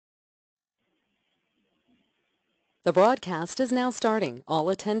The broadcast is now starting. All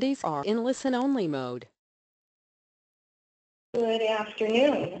attendees are in listen-only mode. Good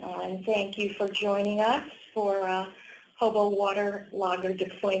afternoon, and thank you for joining us for HOBO water logger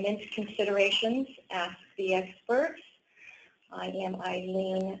deployment considerations, Ask the Experts. I am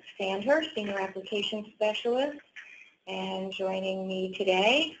Eileen Sandhurst, Senior Application Specialist, and joining me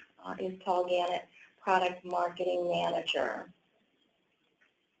today is Paul Gannett, Product Marketing Manager.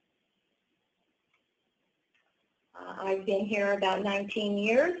 I've been here about 19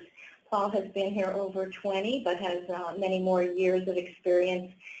 years. Paul has been here over 20, but has many more years of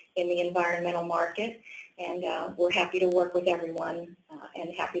experience in the environmental market. And we're happy to work with everyone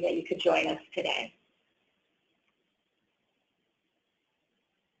and happy that you could join us today.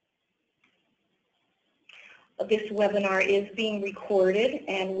 This webinar is being recorded,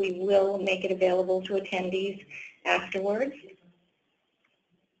 and we will make it available to attendees afterwards.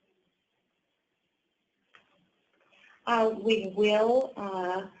 We will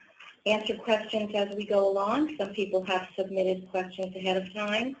answer questions as we go along. Some people have submitted questions ahead of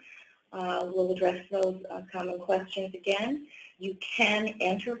time. We'll address those common questions again. You can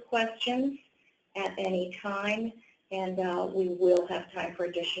enter questions at any time, and we will have time for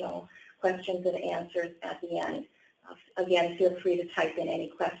additional questions and answers at the end. Again, feel free to type in any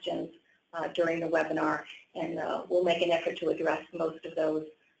questions during the webinar, and we'll make an effort to address most of those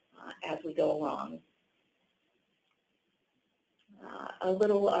as we go along. A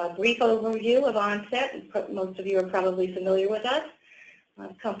little brief overview of Onset. Most of you are probably familiar with us. The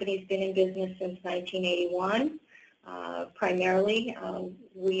company's been in business since 1981. Primarily,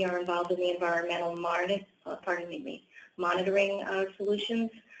 we are involved in the environmental monitoring solutions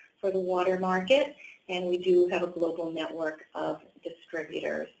for the water market, and we do have a global network of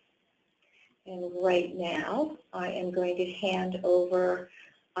distributors. And right now, I am going to hand over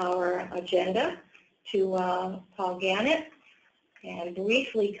our agenda to Paul Gannett, and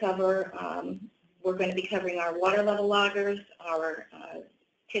briefly cover, we're going to be covering our water level loggers, our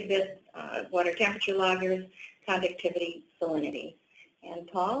tidbit water temperature loggers, conductivity, salinity. And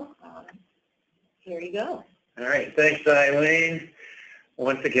Paul, here you go. All right, thanks Eileen.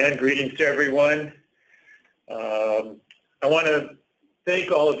 Once again, greetings to everyone. I want to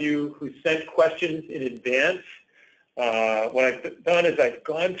thank all of you who sent questions in advance. What I've done is I've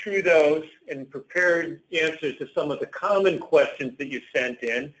gone through those and prepared answers to some of the common questions that you sent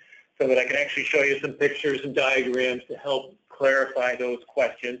in so that I can actually show you some pictures and diagrams to help clarify those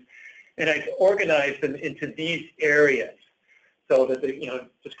questions. And I've organized them into these areas so that they,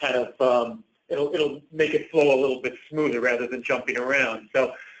 just kind of, it'll make it flow a little bit smoother rather than jumping around.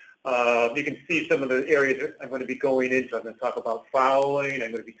 So you can see some of the areas that I'm going to be going into. I'm going to talk about fouling.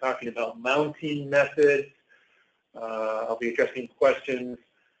 I'm going to be talking about mounting methods. I'll be addressing questions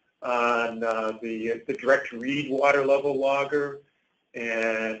on the direct read water level logger,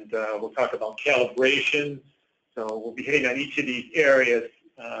 and we'll talk about calibration. So we'll be hitting on each of these areas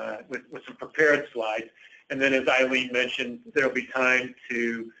with some prepared slides. And then as Eileen mentioned, there'll be time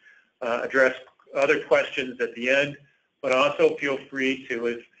to address other questions at the end, but also feel free to,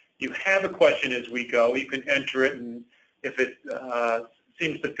 if you have a question as we go, you can enter it, and if it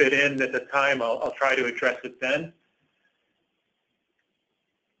seems to fit in at the time, I'll try to address it then.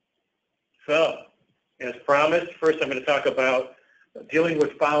 So, as promised, first I'm going to talk about dealing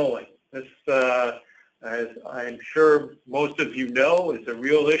with fouling. This, as I'm sure most of you know, is a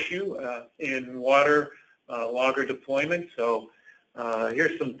real issue in water logger deployment. So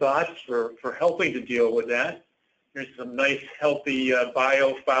here's some thoughts for helping to deal with that. Here's some nice, healthy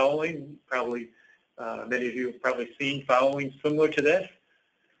biofouling. Probably many of you have probably seen fouling similar to this.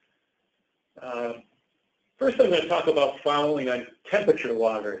 First, I'm going to talk about fouling on temperature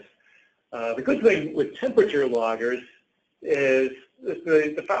loggers. The good thing with temperature loggers is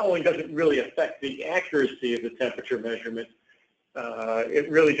the fouling doesn't really affect the accuracy of the temperature measurement. It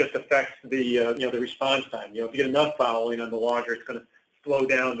really just affects the the response time. If you get enough fouling on the logger, it's going to slow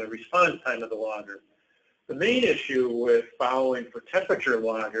down the response time of the logger. The main issue with fouling for temperature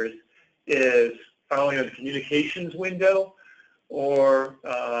loggers is fouling on the communications window, or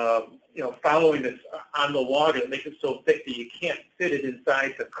fouling that's on the logger that makes it so thick that you can't fit it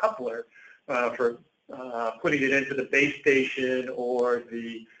inside the coupler for putting it into the base station or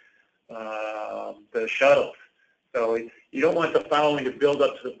the shuttles. So you don't want the fouling to build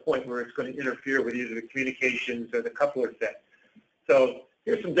up to the point where it's going to interfere with either the communications or the coupler set. So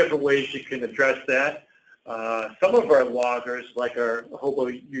here's some different ways you can address that. Some of our loggers, like our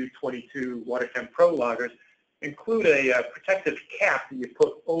HOBO U22 Water Temp Pro loggers, include a protective cap that you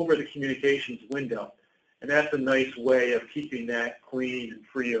put over the communications window. And that's a nice way of keeping that clean and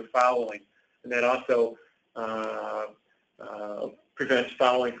free of fouling. And that also prevents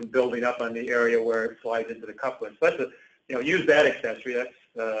fouling from building up on the area where it slides into the coupler. So that's use that accessory.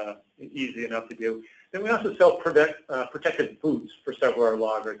 That's easy enough to do. Then we also sell protective boots for several of our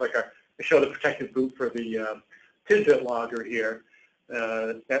loggers. Like I show the protective boot for the tidbit logger here.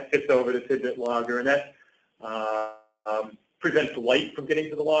 That fits over the tidbit logger, and that prevents light from getting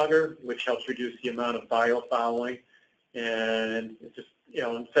to the logger, which helps reduce the amount of biofouling. And it's just,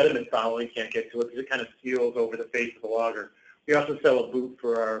 and sediment fouling can't get to it because it kind of seals over the face of the logger. We also sell a boot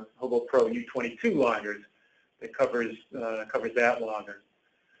for our HOBO Pro U22 loggers that covers that logger.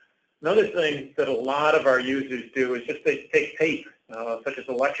 Another thing that a lot of our users do is just they take tape, such as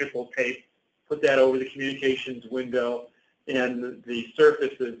electrical tape, put that over the communications window and the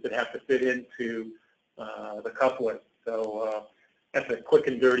surfaces that have to fit into the couplet. So that's a quick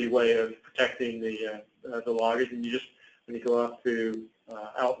and dirty way of protecting the loggers. And you just, when you go off to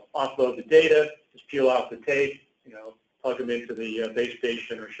offload the data, just peel off the tape, plug them into the base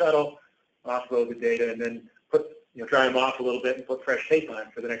station or shuttle, offload the data, and then put, dry them off a little bit and put fresh tape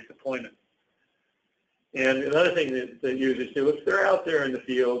on for the next deployment. And another thing that users do, if they're out there in the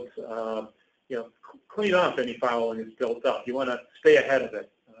fields, clean off any fouling that's built up. You want to stay ahead of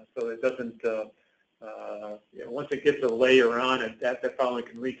it so it doesn't, once it gets a layer on it, that fouling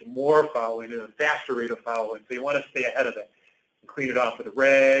can lead to more fouling and a faster rate of fouling. So you want to stay ahead of it and clean it off with a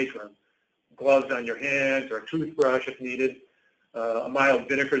rag or gloves on your hands or a toothbrush if needed. A mild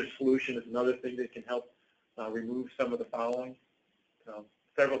vinegar solution is another thing that can help remove some of the fouling. So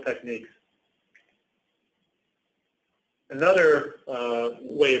several techniques. Another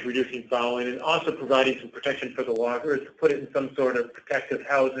way of reducing fouling and also providing some protection for the logger is to put it in some sort of protective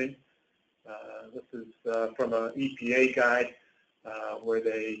housing. This is from an EPA guide where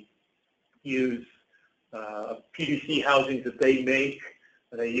they use PVC housings that they make.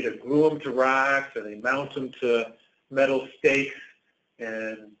 They either glue them to rocks or they mount them to metal stakes,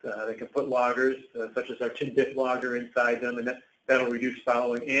 and they can put loggers, such as our tidbit logger, inside them, and that'll reduce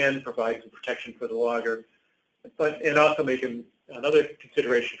fouling and provide some protection for the logger. And also another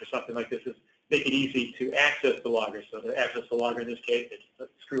consideration for something like this is make it easy to access the logger. So to access the logger in this case, they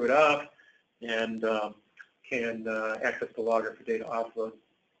screw it up and can access the logger for data offload.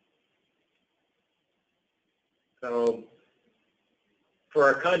 So for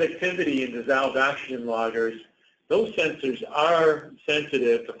our conductivity and dissolved oxygen loggers, those sensors are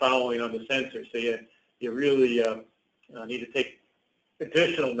sensitive to fouling on the sensor. So you really need to take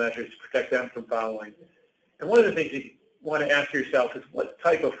additional measures to protect them from fouling. And one of the things you want to ask yourself is, what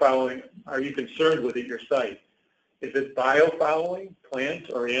type of fouling are you concerned with at your site? Is it biofouling,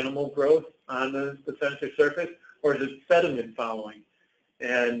 plant or animal growth on the sensor surface, or is it sediment fouling?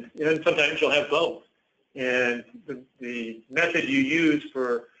 And sometimes you'll have both. And the method you use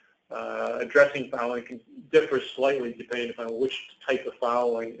for addressing fouling can differ slightly depending upon which type of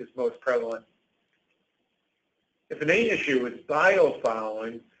fouling is most prevalent. If the main issue is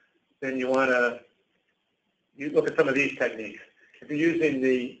biofouling, then you want to look at some of these techniques. If you're using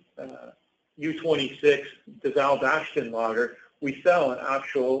the U26 dissolved oxygen logger, we sell an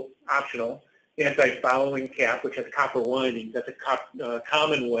optional anti-fouling cap, which has copper windings. That's a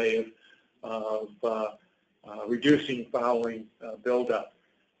common way of reducing fouling buildup.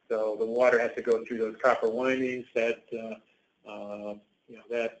 So the water has to go through those copper windings. That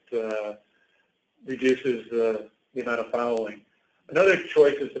reduces the amount of fouling. Another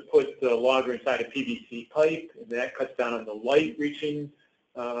choice is to put the logger inside a PVC pipe, and that cuts down on the light reaching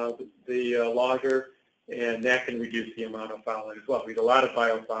the logger, and that can reduce the amount of fouling as well. Because a lot of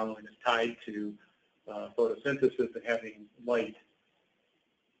biofouling is tied to photosynthesis and having light.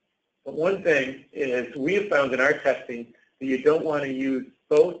 But one thing is we have found in our testing that you don't want to use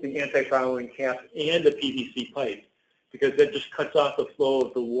both the anti-fouling cap and the PVC pipe, because that just cuts off the flow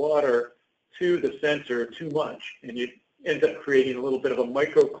of the water to the sensor too much, and you end up creating a little bit of a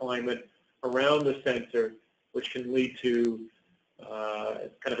microclimate around the sensor, which can lead to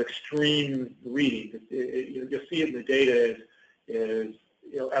kind of extreme readings. You'll see it in the data is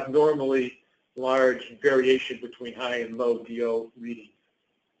abnormally large variation between high and low DO readings.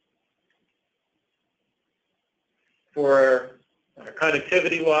 For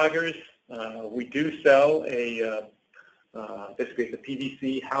conductivity loggers, we do sell basically it's a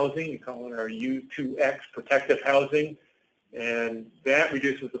PVC housing. We call it our U2X protective housing, and that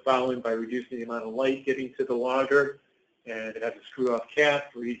reduces the fouling by reducing the amount of light getting to the logger, and it has a screw-off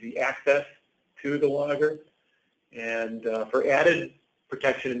cap for easy access to the logger. And for added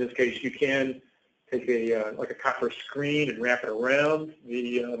protection in this case, you can take like a copper screen and wrap it around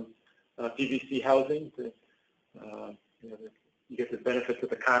the PVC housing. You get the benefits of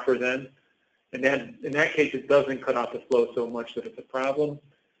the copper then. And then in that case, it doesn't cut off the flow so much that it's a problem.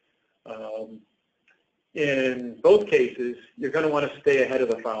 In both cases, you're going to want to stay ahead of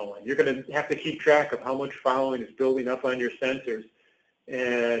the fouling. You're going to have to keep track of how much fouling is building up on your sensors.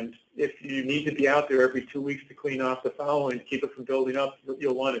 And if you need to be out there every 2 weeks to clean off the fouling, keep it from building up,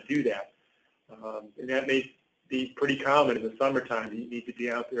 you'll want to do that. And that may be pretty common in the summertime. You need to be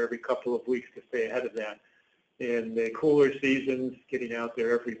out there every couple of weeks to stay ahead of that. In the cooler seasons, getting out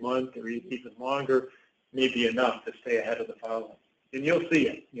there every month or even longer may be enough to stay ahead of the fouling. And you'll see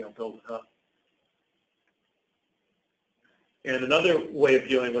it, building up. And another way of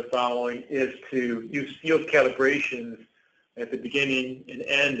dealing with fouling is to use field calibrations at the beginning and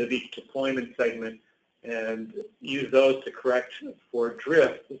end of each deployment segment and use those to correct for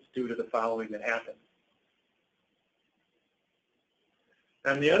drift that's due to the fouling that happens.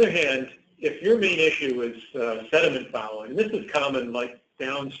 On the other hand, if your main issue is sediment fouling, and this is common like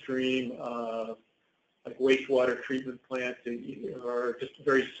downstream, like wastewater treatment plants or just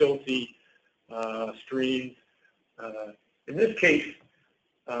very silty streams, in this case,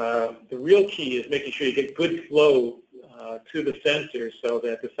 the real key is making sure you get good flow to the sensor so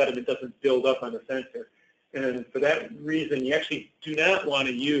that the sediment doesn't build up on the sensor. And for that reason, you actually do not want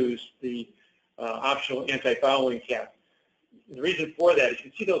to use the optional anti-fouling cap. And the reason for that is you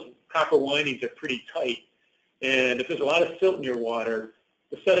can see those copper windings are pretty tight. And if there's a lot of silt in your water,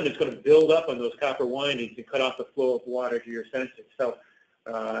 the sediment's going to build up on those copper windings and cut off the flow of water to your sensor. So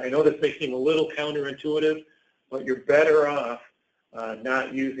I know this may seem a little counterintuitive, but you're better off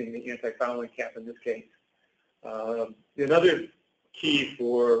not using the anti-fouling cap in this case. Another key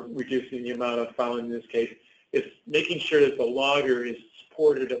for reducing the amount of fouling in this case is making sure that the logger is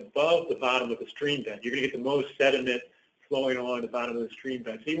supported above the bottom of the stream bed. You're going to get the most sediment flowing along the bottom of the stream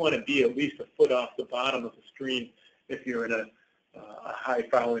bed. So you want to be at least a foot off the bottom of the stream if you're in a high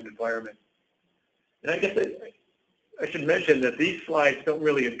fouling environment. And I guess I should mention that these slides don't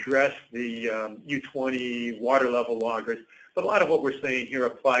really address the U20 water level loggers, but a lot of what we're saying here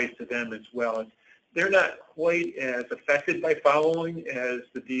applies to them as well. They're not quite as affected by fouling as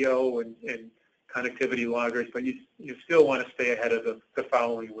the DO and conductivity loggers, but you still want to stay ahead of the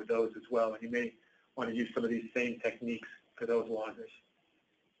fouling with those as well, and you may want to use some of these same techniques for those loggers.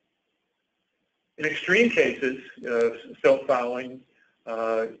 In extreme cases of silt fouling,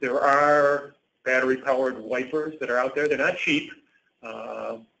 there are battery-powered wipers that are out there. They're not cheap,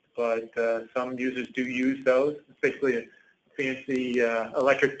 but some users do use those. It's basically a fancy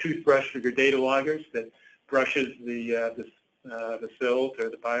electric toothbrush for your data loggers that brushes the silt or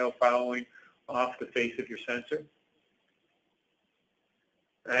the biofouling off the face of your sensor.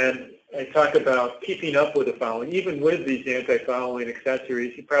 And I talk about keeping up with the fouling. Even with these anti-fouling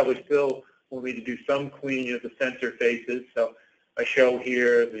accessories, you probably still will need to do some cleaning of the sensor faces. So I show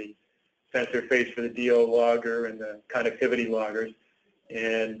here the sensor face for the DO logger and the conductivity loggers.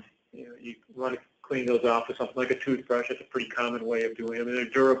 And you want to clean those off with something like a toothbrush. That's a pretty common way of doing them. And they're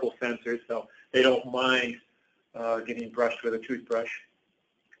durable sensors, so they don't mind getting brushed with a toothbrush.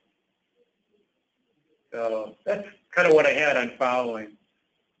 So that's kind of what I had on fouling.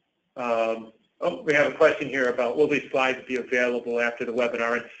 We have a question here about will these slides be available after the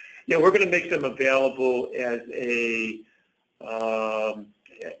webinar? And yeah, we're going to make them available as a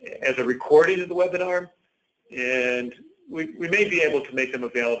recording of the webinar, and we may be able to make them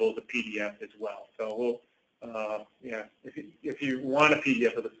available as a PDF as well. So we'll, yeah, if you want a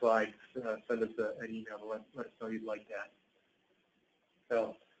PDF of the slides, send us an email to let us know you'd like that.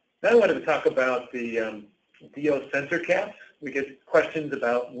 So now I wanted to talk about the DO sensor caps. We get questions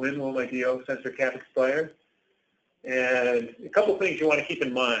about when will my DO sensor cap expire. And a couple things you want to keep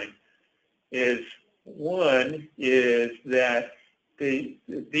in mind is, one is that the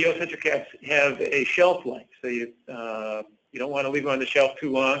DO sensor caps have a shelf life, so you don't want to leave them on the shelf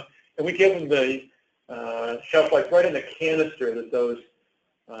too long. And we give them the shelf life right in the canister that those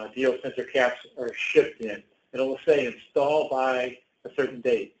DO sensor caps are shipped in. And it will say install by a certain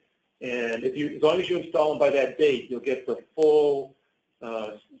date. And as long as you install them by that date, you'll get the full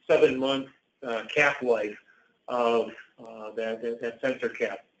 7-month cap life of that sensor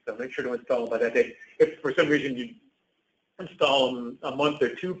cap. So make sure to install them by that date. If for some reason you install them a month or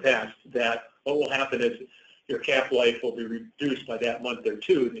two past that, what will happen is your cap life will be reduced by that month or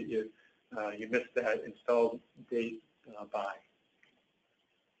two that you missed that install date by.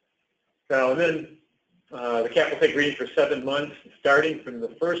 So then the cap will take readings for 7 months, starting from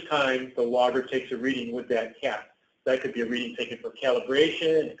the first time the logger takes a reading with that cap. That could be a reading taken for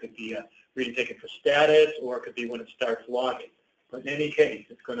calibration, it could be a reading taken for status, or it could be when it starts logging. But in any case,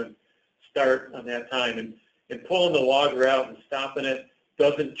 it's going to start on that time. And pulling the logger out and stopping it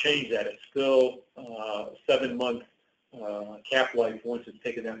doesn't change that. It's still 7-month cap life once it's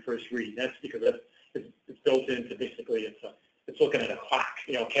taken that first reading. That's because it's built into basically it's looking at a clock,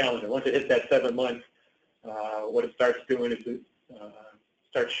 calendar. Once it hits that 7 months, what it starts doing is it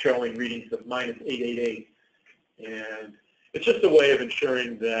starts showing readings of -888, and it's just a way of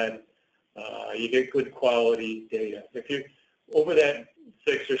ensuring that you get good quality data. If you over that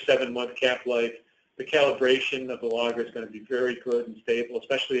 6 or 7 month cap life, the calibration of the logger is going to be very good and stable,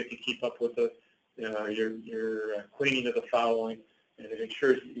 especially if you keep up with your cleaning of the fouling, and it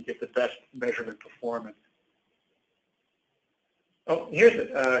ensures that you get the best measurement performance. Oh, here's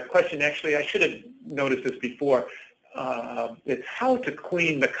a question. Actually, I should have noticed this before. It's how to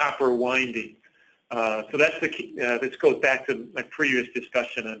clean the copper winding. So that's the key. This goes back to my previous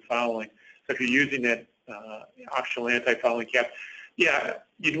discussion on fouling. So if you're using that optional anti-fouling cap, yeah,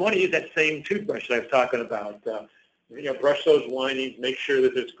 you'd want to use that same toothbrush that I was talking about. Brush those windings, make sure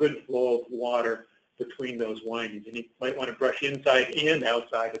that there's good flow of water between those windings. And you might want to brush inside and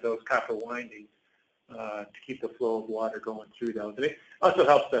outside of those copper windings to keep the flow of water going through those. And it also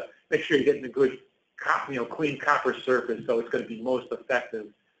helps to make sure you're getting a good, clean copper surface, so it's going to be most effective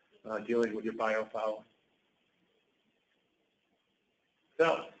dealing with your biofouling.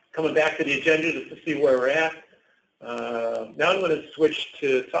 So, coming back to the agenda just to see where we're at. Now I'm going to switch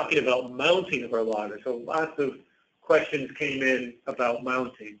to talking about mounting of our logger. So lots of questions came in about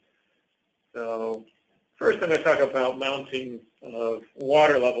mounting. So first I'm going to talk about mounting of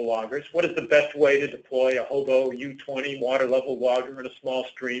water level loggers. What is the best way to deploy a HOBO U20 water level logger in a small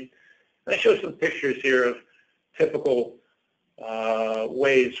stream? And I show some pictures here of typical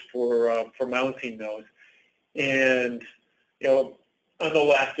ways for mounting those. And on the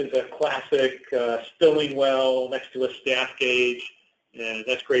left is a classic spilling well next to a staff gauge, and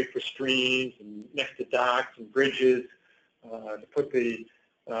that's great for streams and next to docks and bridges. To put the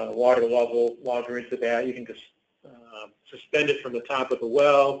water level logger into that, you can just suspend it from the top of the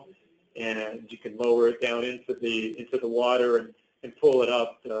well, and you can lower it down into the water and pull it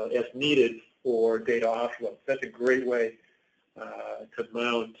up as needed for data offload. That's a great way to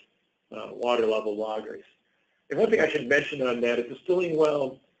mount water level loggers. And one thing I should mention on that is the stilling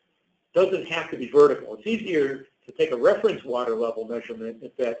well doesn't have to be vertical. It's easier to take a reference water level measurement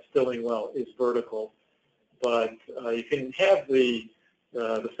if that stilling well is vertical, but you can have the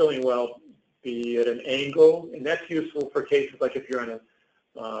stilling well be at an angle, and that's useful for cases like if you're on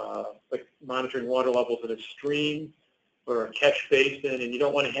like monitoring water levels in a stream or a catch basin, and you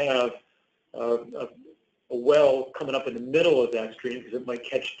don't want to have a well coming up in the middle of that stream because it might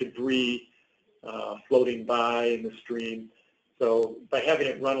catch debris floating by in the stream. So by having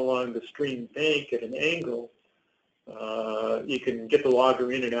it run along the stream bank at an angle, you can get the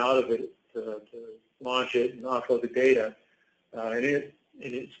logger in and out of it to launch it and offload the data, and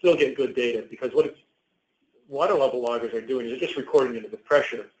it still get good data, because what water level loggers are doing is they're just recording into the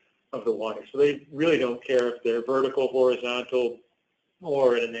pressure of the water. So they really don't care if they're vertical, horizontal,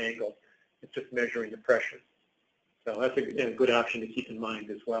 or at an angle. It's just measuring the pressure. So that's a good option to keep in mind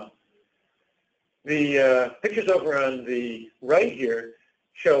as well. The pictures over on the right here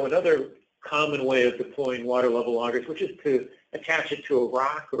show another common way of deploying water level loggers, which is to attach it to a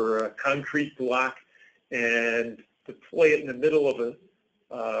rock or a concrete block and deploy it in the middle of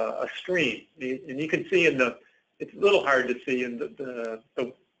a stream. And you can see it's a little hard to see in the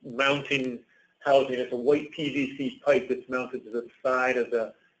mounting housing. It's a white PVC pipe that's mounted to the side of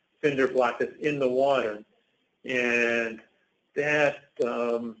the cinder block that's in the water. And that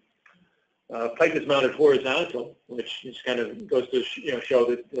pipe is mounted horizontal, which just kind of goes to show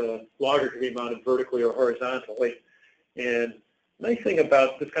that the logger can be mounted vertically or horizontally. And the nice thing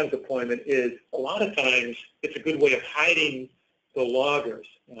about this kind of deployment is a lot of times it's a good way of hiding the loggers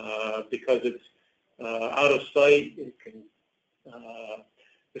because it's out of sight. It can,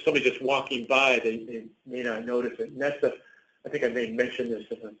 if somebody's just walking by, they may not notice it. And that's I think I may mention this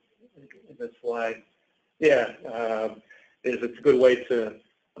in the slide. Yeah, it's a good way to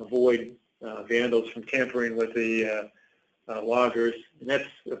avoid vandals from tampering with the loggers, and that's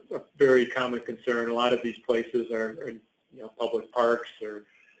a very common concern. A lot of these places are public parks or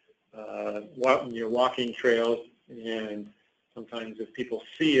walking trails, and sometimes if people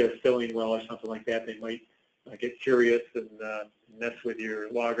see a filling well or something like that, they might get curious and mess with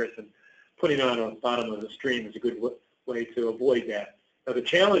your loggers. And putting it on the bottom of the stream is a good way to avoid that. Now the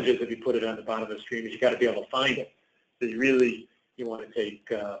challenge is if you put it on the bottom of the stream is you got to be able to find it. So you want to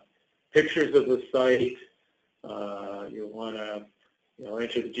take pictures of the site. You want to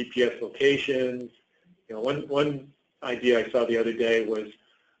enter the GPS locations. One idea I saw the other day was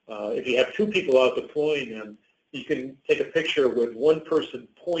if you have two people out deploying them, you can take a picture with one person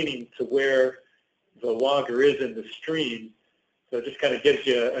pointing to where the logger is in the stream. So it just kind of gives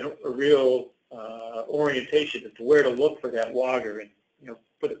you a real orientation as to where to look for that logger, and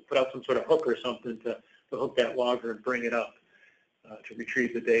put out some sort of hook or something to hook that logger and bring it up to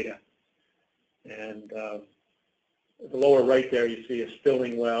retrieve the data. And the lower right there, you see a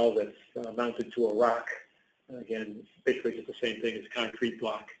stilling well that's mounted to a rock. Again, it's basically just the same thing as concrete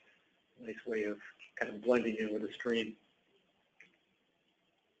block. Nice way of kind of blending in with the stream.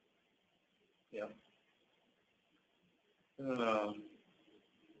 Yeah. Now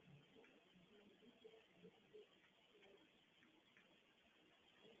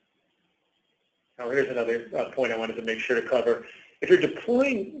here's another point I wanted to make sure to cover. If you're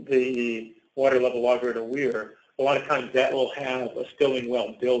deploying the water level logger in a weir, a lot of times that will have a stilling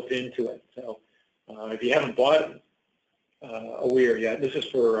well built into it. So if you haven't bought a weir yet, this is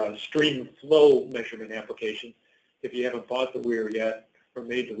for stream flow measurement applications. If you haven't bought the weir yet or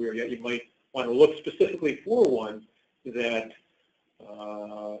made the weir yet, you might want to look specifically for one that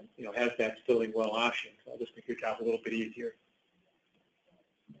has that stilling well option. So I'll just make your job a little bit easier.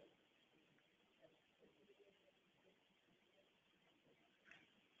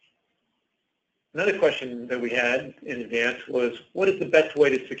 Another question that we had in advance was, what is the best way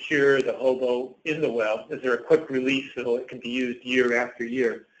to secure the HOBO in the well? Is there a quick release so it can be used year after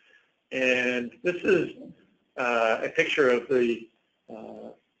year? And this is a picture of the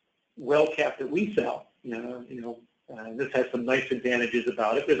well cap that we sell. This has some nice advantages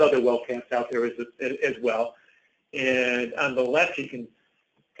about it. There's other well caps out there as well. And on the left, you can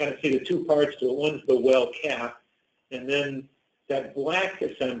kind of see the two parts to it. One's the well cap, and then that black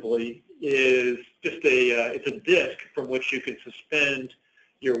assembly is just it's a disc from which you can suspend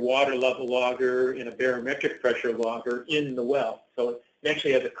your water level logger and a barometric pressure logger in the well. So it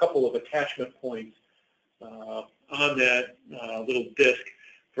actually has a couple of attachment points on that little disc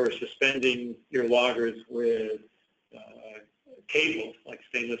for suspending your loggers with cables, like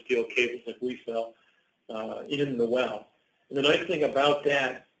stainless steel cables like we sell, in the well. And the nice thing about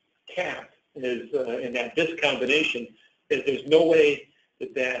that cap is, in that disc combination, is there's no way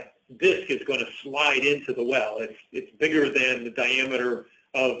that disc is going to slide into the well. It's bigger than the diameter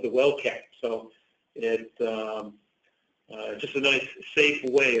of the well cap. So it's just a nice, safe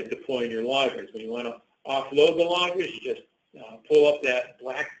way of deploying your loggers. When you want to offload the loggers, you just pull up that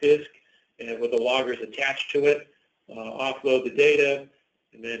black disc and with the loggers attached to it, offload the data,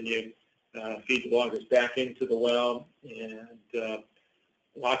 and then you feed the loggers back into the well and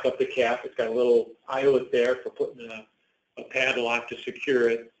lock up the cap. It's got a little eyelet there for putting a padlock to secure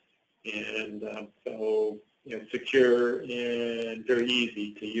it, and so secure and very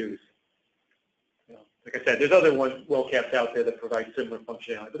easy to use. Like I said, there's other well caps out there that provide similar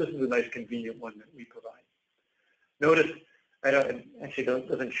functionality, but this is a nice, convenient one that we provide. Notice, it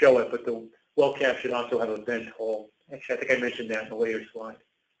doesn't show it, but the well cap should also have a vent hole. Actually, I think I mentioned that in a later slide.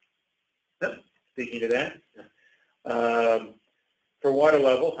 Speaking to that, for water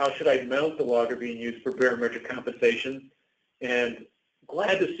level, how should I mount the logger being used for barometric compensation? And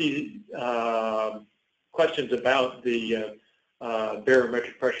glad to see questions about the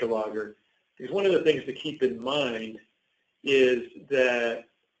barometric pressure logger. Because one of the things to keep in mind is that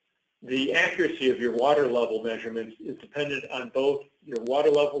the accuracy of your water level measurements is dependent on both your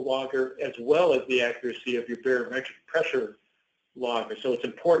water level logger as well as the accuracy of your barometric pressure logger. So it's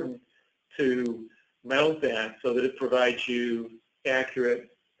important to mount that so that it provides you accurate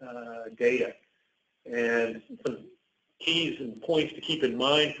data. And some keys and points to keep in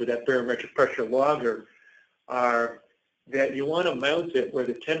mind for that barometric pressure logger are that you want to mount it where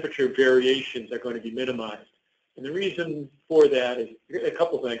the temperature variations are going to be minimized. And the reason for that is a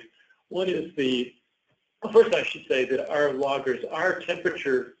couple things. One is first I should say that our loggers are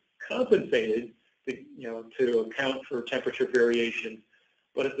temperature compensated to account for temperature variation.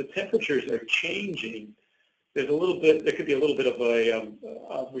 But if the temperatures are changing, there could be a little bit of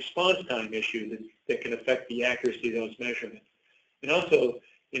a response time issue that can affect the accuracy of those measurements. And also,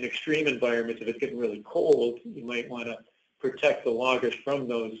 in extreme environments, if it's getting really cold, you might want to protect the loggers from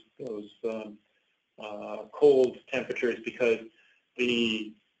those cold temperatures, because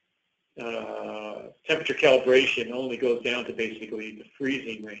the temperature calibration only goes down to basically the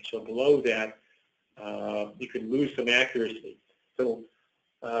freezing range. So below that, you can lose some accuracy. So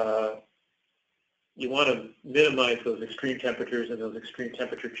you want to minimize those extreme temperatures and those extreme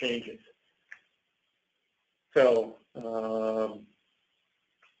temperature changes. So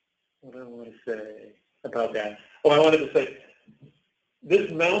what do I want to say about that? Oh, I wanted to say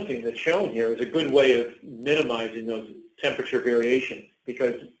this mounting that's shown here is a good way of minimizing those temperature variations,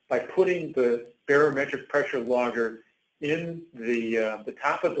 because by putting the barometric pressure logger in the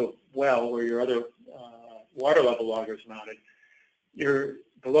top of the well where your other water level logger is mounted, you're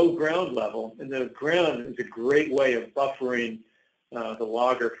below ground level, and the ground is a great way of buffering the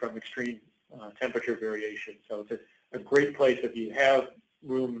logger from extreme temperature variation. So it's a great place if you have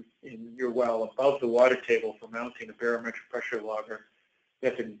room in your well above the water table for mounting a barometric pressure logger.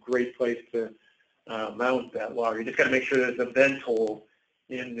 That's a great place to mount that logger. You just got to make sure there's a vent hole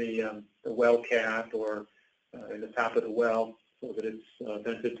in the well cap or in the top of the well so that it's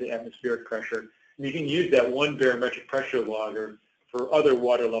vented to atmospheric pressure. And you can use that one barometric pressure logger for other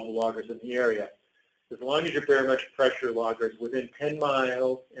water level loggers in the area. As long as your barometric pressure logger is within 10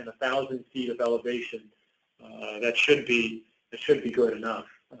 miles and 1,000 feet of elevation, that should be good enough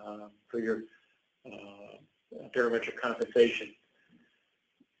for your barometric compensation.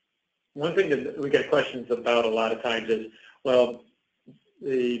 One thing that we get questions about a lot of times is, well,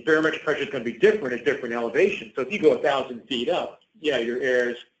 the barometric pressure is going to be different at different elevations. So if you go 1,000 feet up, yeah, your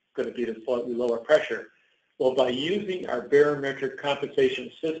air is going to be at a slightly lower pressure. Well, by using our barometric compensation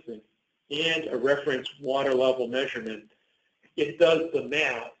system and a reference water level measurement, it does the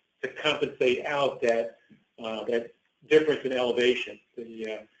math to compensate out that difference in elevation.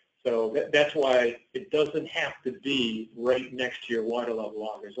 So that's why it doesn't have to be right next to your water level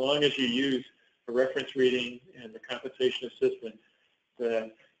logger. As long as you use a reference reading and the compensation assessment,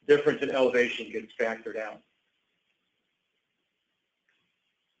 the difference in elevation gets factored out.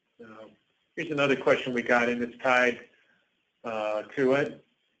 Here's another question we got in that's tied to it.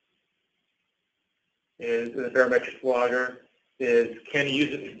 Is the barometric logger is, can you use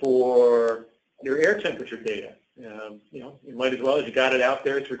it for your air temperature data? You know, you might as well, as you got it out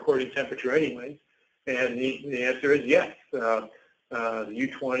there, it's recording temperature anyway. And the answer is yes. The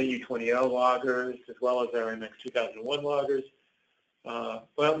U20, U20L loggers, as well as our MX 2001 loggers.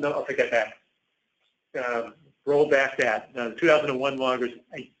 Well, no, I'll take that back. Roll back that. The 2001 loggers,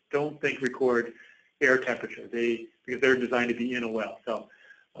 I don't think record air temperature. Because they're designed to be in a well. So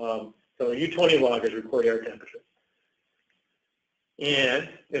U20 loggers record air temperature. And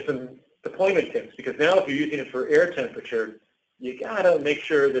there's some deployment tips, because now if you're using it for air temperature, you got to make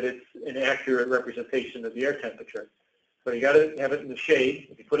sure that it's an accurate representation of the air temperature. So you got to have it in the shade.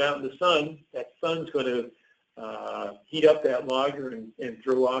 If you put it out in the sun, that sun's going to heat up that logger and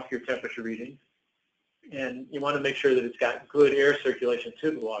throw off your temperature readings. And you want to make sure that it's got good air circulation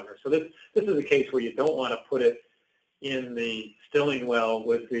to the logger. So this is a case where you don't want to put it in the stilling well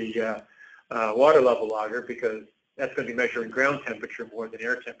with the water level logger, because that's going to be measuring ground temperature more than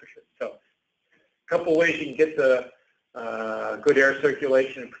air temperature. So a couple ways you can get the good air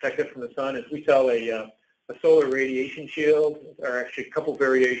circulation and protect it from the sun is we sell a solar radiation shield. There are actually a couple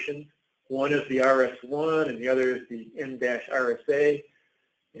variations. One is the RS1 and the other is the N-RSA.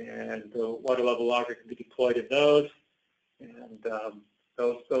 And the water level logger can be deployed in those. And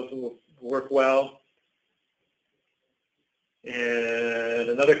those will work well. And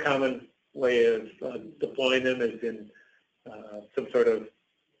another common way of deploying them is in some sort of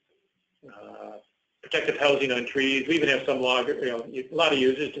protective housing on trees. We even have some logger, a lot of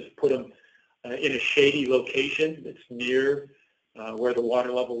users just put them in a shady location that's near where the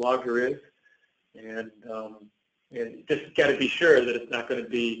water level logger is. And just got to be sure that it's not going to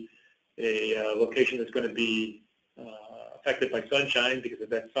be a location that's going to be affected by sunshine, because if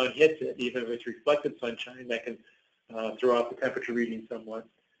that sun hits it, even if it's reflected sunshine, that can throw off the temperature reading somewhat.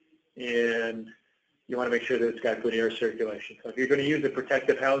 And you want to make sure that it's got good air circulation. So if you're going to use a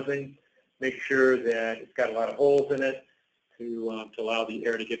protective housing, make sure that it's got a lot of holes in it to allow the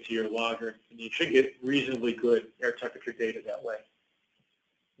air to get to your logger. And you should get reasonably good air temperature data that way.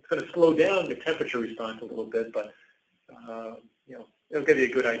 It's going to slow down the temperature response a little bit, but it'll give you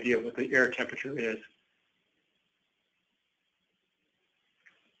a good idea of what the air temperature is.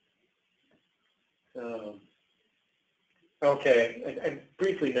 Okay, I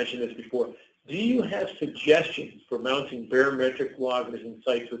briefly mentioned this before. Do you have suggestions for mounting barometric loggers in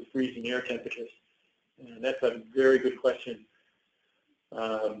sites with freezing air temperatures? And that's a very good question.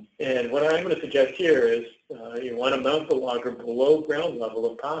 And what I'm going to suggest here is you want to mount the logger below ground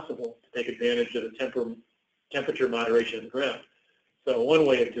level if possible to take advantage of the temperature moderation of the ground. So one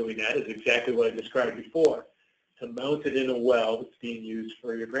way of doing that is exactly what I described before, to mount it in a well that's being used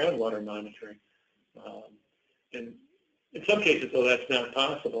for your groundwater monitoring. And in some cases, though, that's not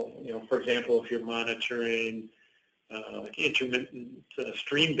possible. For example, if you're monitoring like intermittent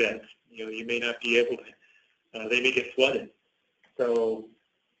stream beds, you may not be able to, they may get flooded. So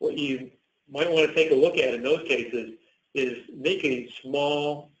what you might want to take a look at in those cases is making a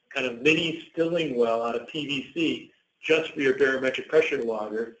small kind of mini stilling well out of PVC just for your barometric pressure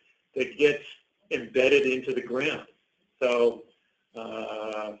logger that gets embedded into the ground. So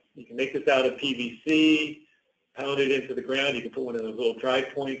you can make this out of PVC, pound it into the ground. You can put one of those little dry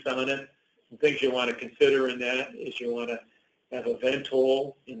points on it. Some things you want to consider in that is you want to have a vent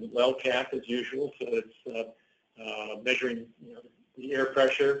hole in the well cap as usual, so it's measuring the air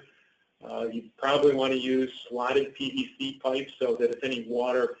pressure. You probably want to use slotted PVC pipes so that if any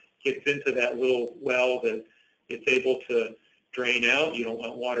water gets into that little well, that it's able to drain out. You don't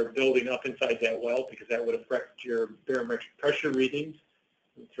want water building up inside that well because that would affect your barometric pressure readings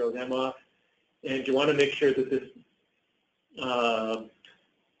and throw them off. And you want to make sure that this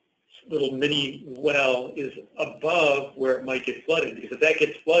little mini well is above where it might get flooded, because if that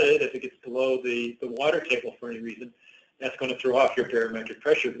gets flooded, if it gets below the water table for any reason, that's going to throw off your barometric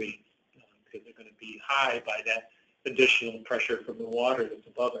pressure readings because they're going to be high by that additional pressure from the water that's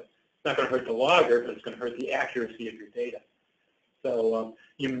above it. It's not going to hurt the logger, but it's going to hurt the accuracy of your data. So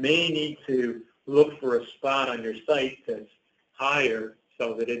you may need to look for a spot on your site that's higher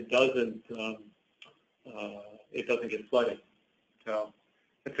so that it doesn't get flooded. So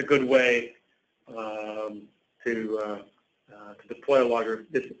it's a good way to deploy a logger,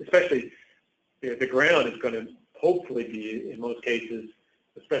 especially the ground is going to hopefully be, in most cases,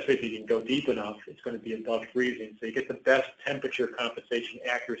 especially if you can go deep enough, it's going to be above freezing. So you get the best temperature compensation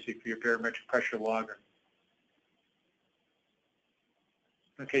accuracy for your barometric pressure logger.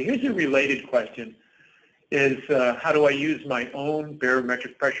 Okay, here's a related question, is how do I use my own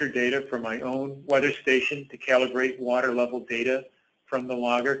barometric pressure data from my own weather station to calibrate water level data from the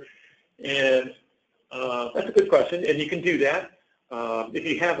logger? And that's a good question, and you can do that. If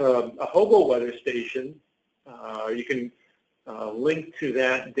you have a HOBO weather station, you can link to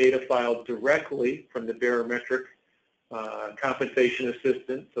that data file directly from the barometric compensation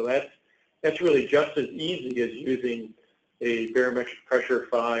assistant. So that's really just as easy as using a barometric pressure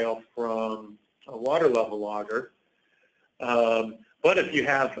file from a water level logger. But if you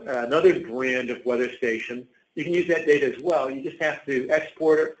have another brand of weather station, you can use that data as well. You just have to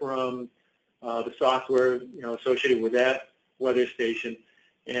export it from the software associated with that weather station,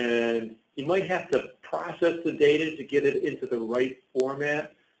 and you might have to process the data to get it into the right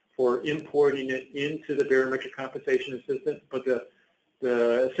format for importing it into the barometric compensation assistant, but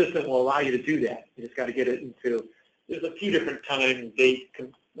the assistant will allow you to do that. You just got to get it into, there's a few different time, date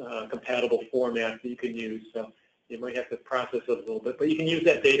compatible formats that you can use, so you might have to process it a little bit, but you can use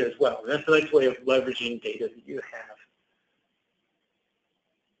that data as well. And that's a nice way of leveraging data that you have.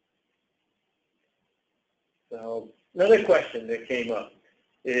 So another question that came up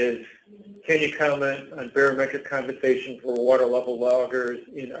is, can you comment on barometric compensation for water level loggers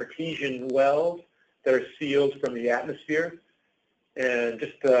in artesian wells that are sealed from the atmosphere? And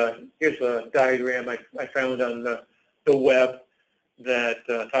just here's a diagram I found on the web that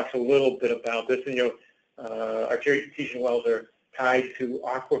talks a little bit about this. And artesian wells are tied to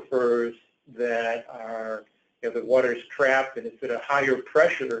aquifers that are, the water is trapped and it's at a higher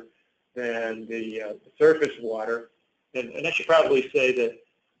pressure than the surface water. And I should probably say that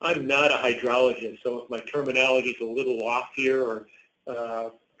I'm not a hydrologist, so if my terminology is a little off here, or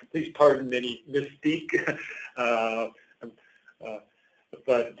please pardon any misspeak.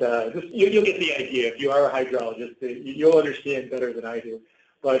 But you'll get the idea. If you are a hydrologist, you'll understand better than I do.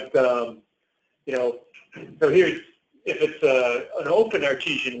 But so here's, if it's an open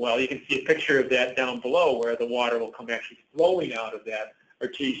artesian well, you can see a picture of that down below where the water will come actually flowing out of that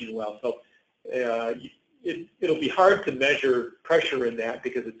artesian well. So it'll be hard to measure pressure in that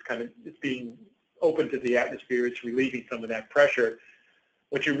because it's being open to the atmosphere. It's relieving some of that pressure.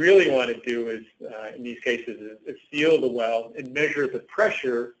 What you really want to do is, in these cases, is seal the well and measure the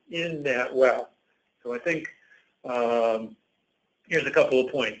pressure in that well. So I think here's a couple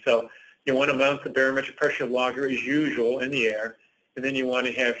of points. So you want to mount the barometric pressure logger as usual in the air, and then you want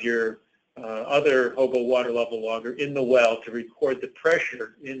to have your other HOBO water level logger in the well to record the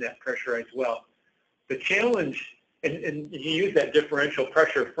pressure in that pressurized well. The challenge, and you use that differential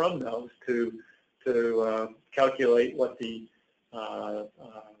pressure from those to calculate what the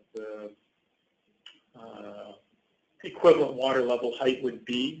equivalent water level height would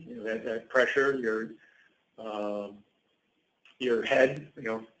be. That pressure, your head,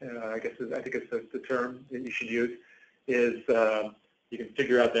 I think it's the term that you should use, is you can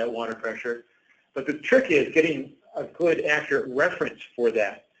figure out that water pressure. But the trick is getting a good, accurate reference for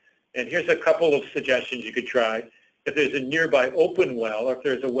that. And here's a couple of suggestions you could try. If there's a nearby open well, or if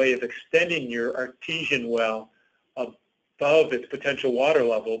there's a way of extending your artesian well above its potential water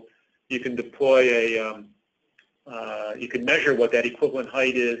level, you can deploy you can measure what that equivalent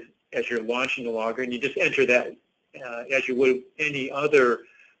height is as you're launching the logger, and you just enter that as you would any other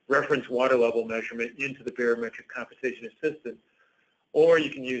reference water level measurement into the barometric compensation assistant, or you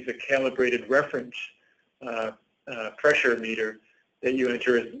can use a calibrated reference pressure meter that you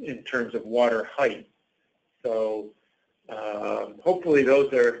enter in terms of water height. So hopefully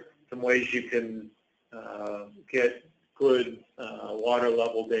those are some ways you can get good water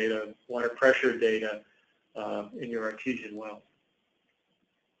level data, water pressure data in your artesian well.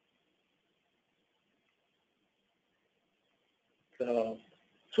 So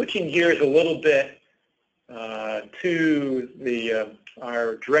switching gears a little bit to the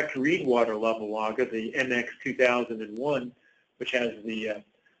our direct read water level logger, the MX 2001, which has the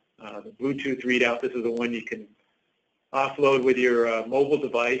Bluetooth readout. This is the one you can offload with your mobile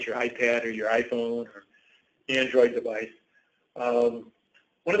device, your iPad or your iPhone or Android device. One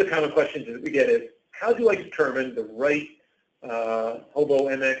of the common questions that we get is, how do I determine the right HOBO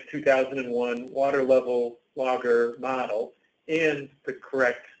MX 2001 water level logger model and the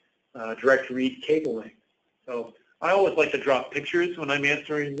correct direct read cable length? So I always like to draw pictures when I'm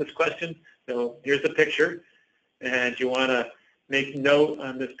answering this question. So here's a picture, and you want to make note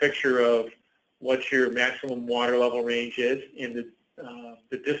on this picture of what your maximum water level range is and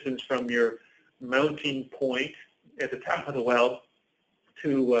the distance from your mounting point at the top of the well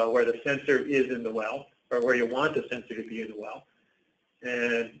to where the sensor is in the well, or where you want the sensor to be in the well,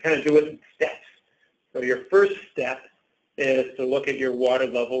 and kind of do it in steps. So your first step is to look at your water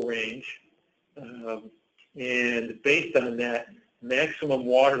level range, and based on that maximum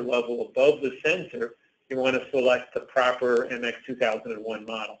water level above the sensor, you want to select the proper MX 2001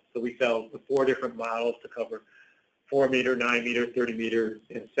 model. So we sell the 4 different models to cover 4 meter, 9 meter, 30 meter,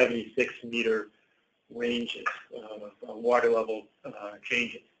 and 76 meter ranges of water level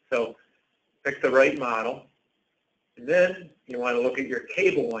changes. So pick the right model, and then you want to look at your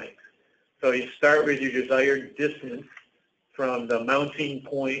cable length. So you start with your desired distance from the mounting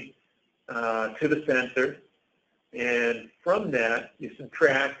point to the sensor, and from that you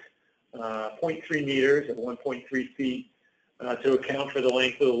subtract 0.3 meters or 1.3 feet to account for the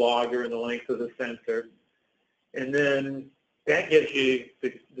length of the logger and the length of the sensor. And then that gives you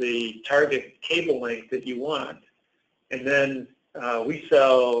the target cable length that you want. And then we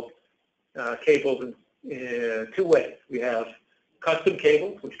sell cables in 2 ways. We have custom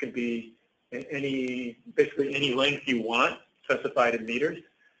cables, which can be basically any length you want, specified in meters.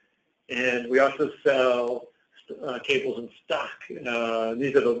 And we also sell cables in stock.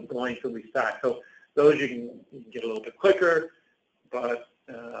 These are the lengths that we stock. So those you can get a little bit quicker, but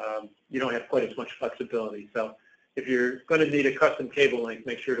you don't have quite as much flexibility. So if you're going to need a custom cable length,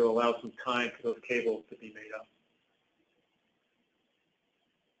 make sure to allow some time for those cables to be made up.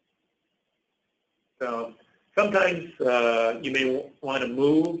 So sometimes you may want to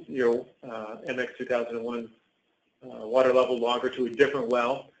move your MX 2001 water level logger to a different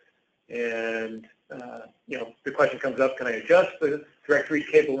well, and you know, the question comes up, can I adjust the direct read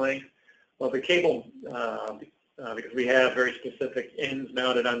cable length? Well, the cable, because we have very specific ends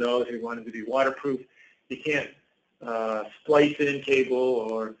mounted on those, we want them to be waterproof. You can't splice in cable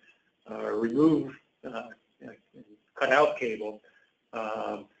or remove, cut out cable.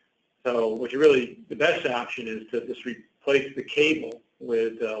 So what the best option is to just replace the cable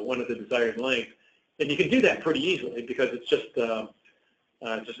with one of the desired length. And you can do that pretty easily because it's just a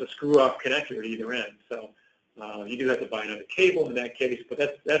screw-off connector at either end. So you do have to buy another cable in that case, but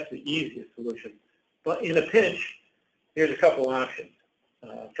that's the easiest solution. But in a pinch, here's a couple options.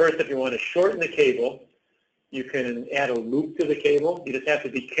 First, if you want to shorten the cable, you can add a loop to the cable. You just have to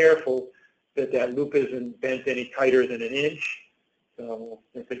be careful that that loop isn't bent any tighter than 1 inch. So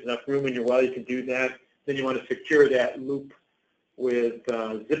if there's enough room in your well, you can do that. Then you want to secure that loop with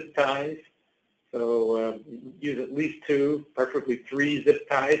zip ties. So use at least 2, preferably 3 zip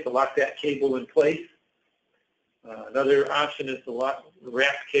ties to lock that cable in place. Another option is to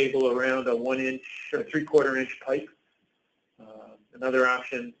wrap cable around a 1 inch or 3/4 inch pipe. Another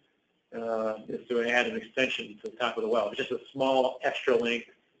option is to add an extension to the top of the well. It's just a small extra length.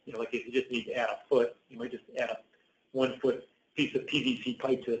 You know, like if you just need to add a foot, you might just add a 1 foot piece of PVC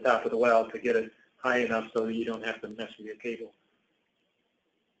pipe to the top of the well to get it high enough so that you don't have to mess with your cable.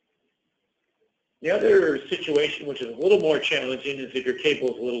 The other situation, which is a little more challenging, is if your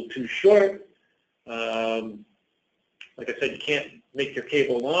cable is a little too short. Like I said, you can't make your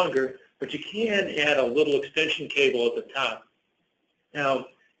cable longer, but you can add a little extension cable at the top. Now,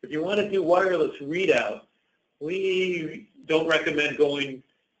 if you want to do wireless readout, we don't recommend going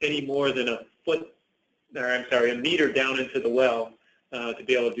any more than a meter down into the well to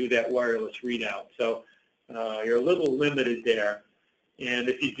be able to do that wireless readout. So you're a little limited there. And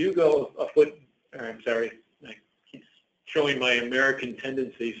if you do go I keep showing my American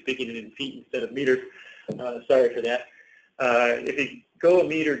tendency, speaking in feet instead of meters. Sorry for that. If you go a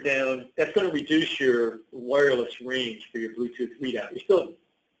meter down, that's going to reduce your wireless range for your Bluetooth readout. You still,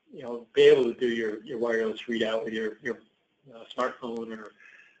 be able to do your wireless readout with your smartphone or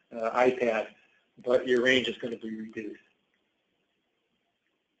iPad, but your range is going to be reduced.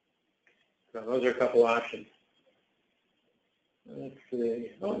 So those are a couple options. Let's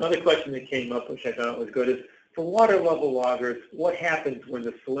see. Oh, another question that came up, which I thought was good, is for water level loggers, what happens when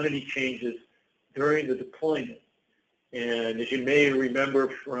the salinity changes during the deployment? And as you may remember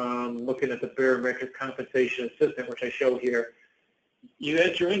from looking at the barometric compensation assistant, which I show here, you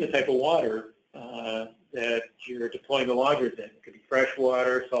enter in the type of water that you're deploying the loggers in. It could be fresh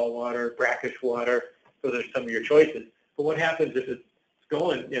water, salt water, brackish water. Those are some of your choices. But what happens if it's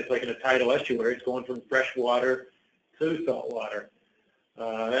going, it's like in a tidal estuary, it's going from fresh water to salt water.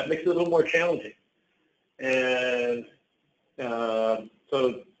 That makes it a little more challenging. And so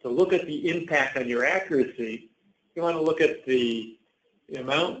to look at the impact on your accuracy, you want to look at the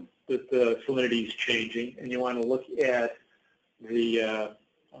amount that the salinity is changing, and you want to look at the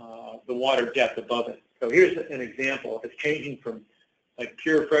water depth above it. So here's an example. If it's changing from like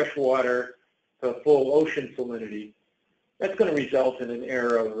pure fresh water to full ocean salinity, that's going to result in an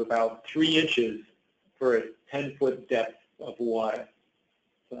error of about 3 inches for a 10-foot depth of water.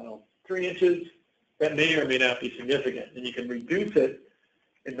 So 3 inches, that may or may not be significant. And you can reduce it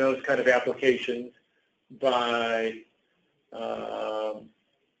in those kind of applications by,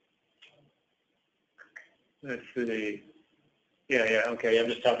 let's see, okay,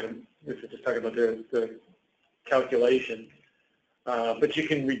 this is just talking about the calculation. But you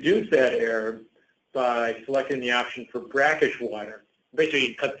can reduce that error by selecting the option for brackish water. Basically,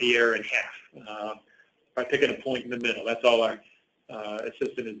 you cut the error in half by picking a point in the middle. That's all our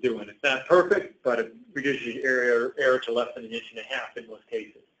assistant is doing. It's not perfect, but it reduces the error to less than 1.5 inches in most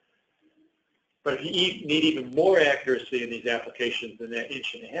cases. But if you need even more accuracy in these applications than that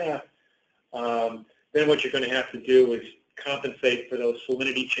 1.5 inches, then what you're going to have to do is compensate for those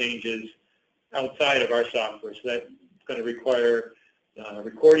salinity changes outside of our software. So that's going to require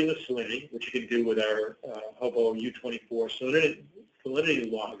recording the salinity, which you can do with our HOBO U24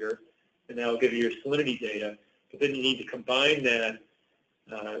 salinity logger, and that'll give you your salinity data. But then you need to combine that.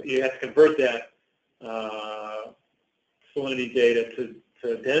 You have to convert that salinity data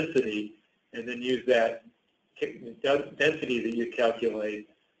to density, and then use that density that you calculate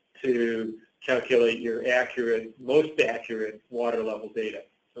to calculate your most accurate water level data.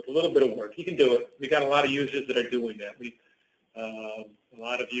 So it's a little bit of work. You can do it. We've got a lot of users that are doing that. A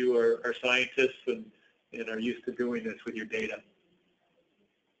lot of you are scientists and are used to doing this with your data.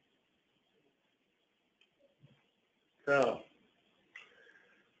 So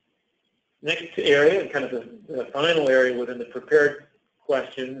next area, and kind of the final area within the prepared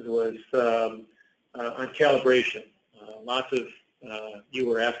questions, was on calibration. Lots of you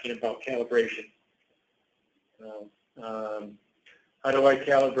were asking about calibration. How do I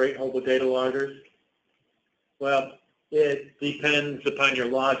calibrate HOBO data loggers? Well, it depends upon your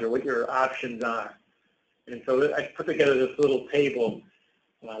logger, what your options are. And so I put together this little table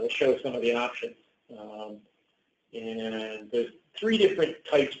that shows some of the options. And there's 3 different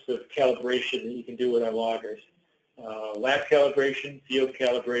types of calibration that you can do with our loggers. Lab calibration, field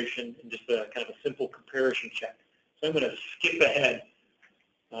calibration, and just a kind of a simple comparison check. So I'm going to skip ahead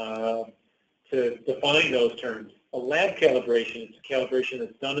to define those terms. A lab calibration is a calibration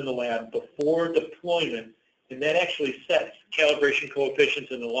that's done in the lab before deployment, and that actually sets calibration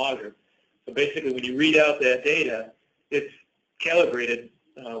coefficients in the logger. So basically, when you read out that data, it's calibrated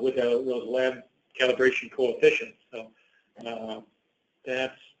with those lab calibration coefficients. So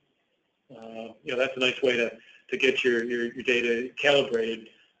that's a nice way to get your data calibrated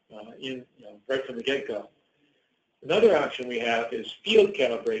right from the get-go. Another option we have is field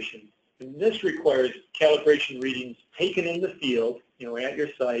calibration, and this requires calibration readings taken in the field, at your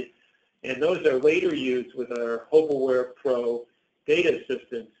site, and those are later used with our HOBOware Pro data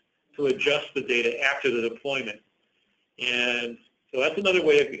assistance to adjust the data after the deployment. And so that's another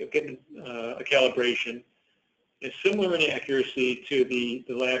way of getting a calibration. It's similar in accuracy to the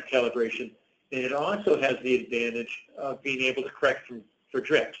lab calibration, and it also has the advantage of being able to correct for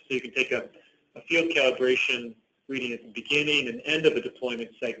drift. So you can take a field calibration reading at the beginning and end of a deployment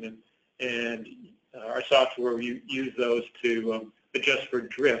segment, and our software will use those to adjust for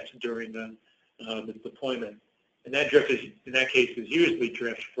drift during the deployment. And that drift, in that case, is usually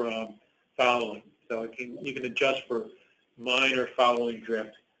drift from following. So you can adjust for minor following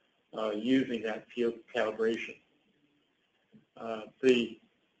drift using that field calibration. The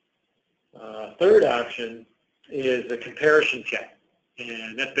third option is a comparison check.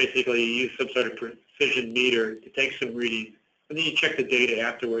 And that's basically you use some sort of precision meter to take some readings, and then you check the data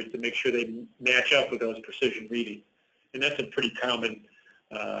afterwards to make sure they match up with those precision readings. And that's a pretty common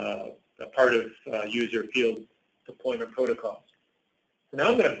part of user field deployment protocols. So now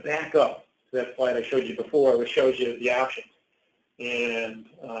I'm going to back up to that slide I showed you before, which shows you the options. And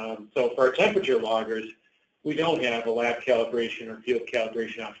so for our temperature loggers, we don't have a lab calibration or field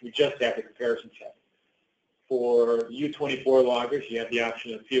calibration option. We just have the comparison check. For U24 loggers, you have the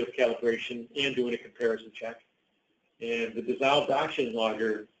option of field calibration and doing a comparison check. And the dissolved oxygen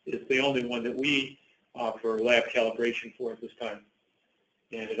logger is the only one that we offer lab calibration for at this time.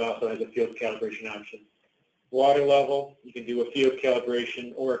 And it also has a field calibration option. Water level, you can do a field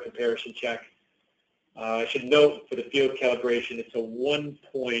calibration or a comparison check. I should note for the field calibration, it's a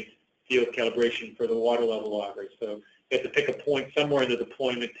 1-point field calibration for the water level loggers. So you have to pick a point somewhere in the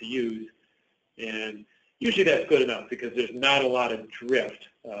deployment to use. And usually that's good enough because there's not a lot of drift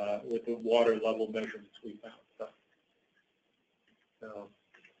with the water level measurements we found. So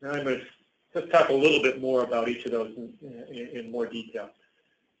now I'm going to just talk a little bit more about each of those in more detail.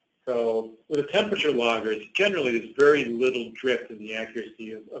 So with the temperature loggers, generally there's very little drift in the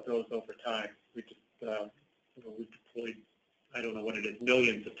accuracy of those over time. We just we deployed, I don't know what it is,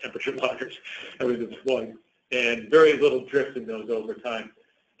 millions of temperature loggers that we've deployed, and very little drift in those over time.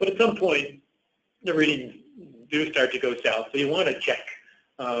 But at some point, the readings do start to go south, so you want to check.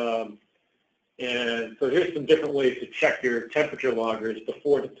 And so here's some different ways to check your temperature loggers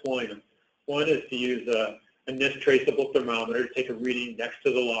before deploying them. One is to use a NIST traceable thermometer to take a reading next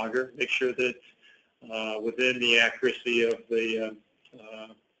to the logger, make sure that it's within the accuracy of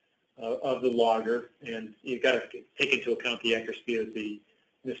the logger, and you've got to take into account the accuracy of the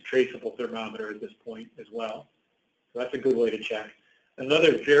NIST traceable thermometer at this point as well. So that's a good way to check.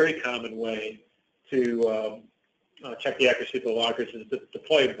 Another very common way to check the accuracy of the loggers is to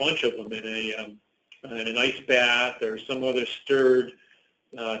deploy a bunch of them in an ice bath or some other stirred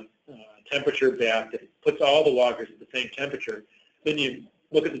temperature bath that puts all the loggers at the same temperature. Then you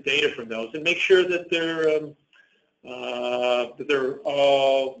look at the data from those and make sure that they're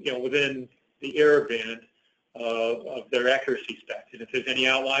all within the error band of their accuracy specs. And if there's any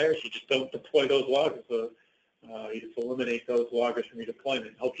outliers, you just don't deploy those loggers. So you just eliminate those loggers from your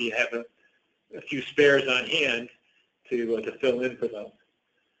deployment. Hopefully you have a few spares on hand to fill in for those.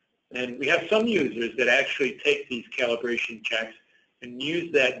 And we have some users that actually take these calibration checks and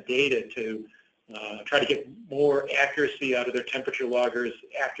use that data to try to get more accuracy out of their temperature loggers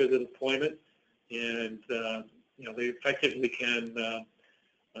after the deployment. And they effectively can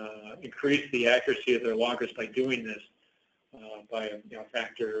increase the accuracy of their loggers by doing this by a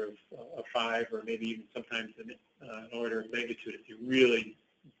factor of 5 or maybe even sometimes an order of magnitude if you really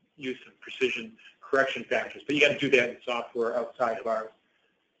use some precision correction factors. But you got to do that in software outside of ours.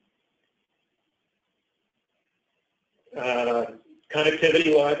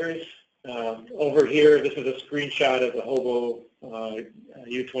 Connectivity loggers. Over here, this is a screenshot of the HOBO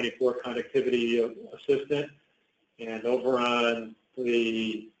U24 connectivity assistant. And over on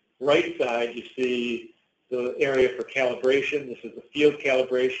the right side, you see the area for calibration. This is the field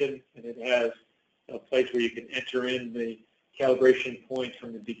calibration, and it has a place where you can enter in the calibration points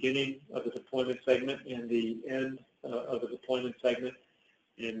from the beginning of the deployment segment and the end of the deployment segment.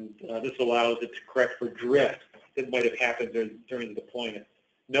 And this allows it to correct for drift that might have happened during the deployment.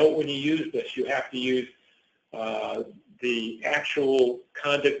 Note when you use this, you have to use the actual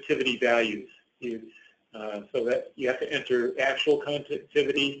conductivity values. So that you have to enter actual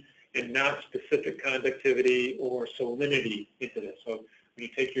conductivity and not specific conductivity or salinity into this. So when you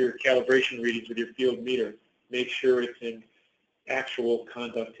take your calibration readings with your field meter, make sure it's in actual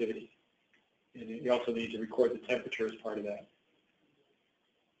conductivity. And you also need to record the temperature as part of that.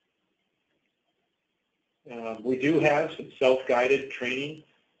 We do have some self-guided training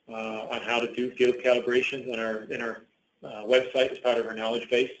on how to do field calibrations in our website as part of our knowledge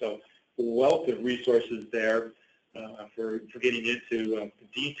base. So a wealth of resources there for getting into the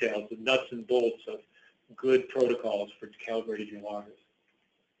details, the nuts and bolts of good protocols for calibrating your loggers.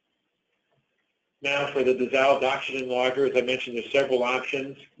 Now for the dissolved oxygen logger, as I mentioned, there's several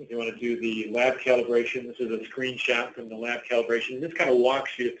options. If you want to do the lab calibration, this is a screenshot from the lab calibration. This kind of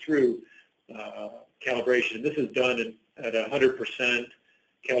walks you through calibration. This is done at 100%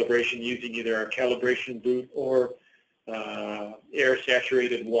 calibration using either our calibration boot or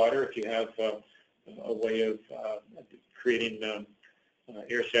air-saturated water if you have a way of creating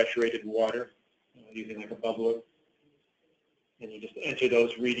air-saturated water using like a bubbler. And you just enter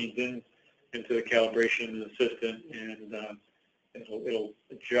those readings into the calibration assistant, and it'll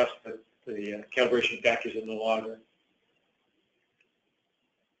adjust calibration factors in the logger.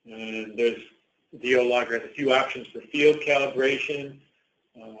 And there's the DO logger has a few options for field calibration,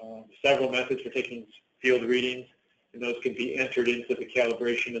 several methods for taking field readings, and those can be entered into the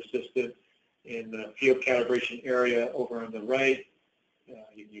calibration assistant in the field calibration area over on the right.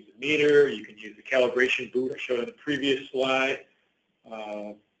 You can use a meter, you can use the calibration boot I showed on the previous slide.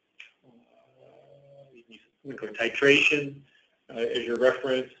 You can go titration as your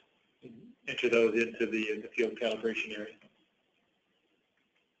reference, and enter those into the field calibration area.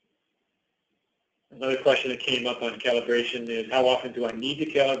 Another question that came up on calibration is how often do I need to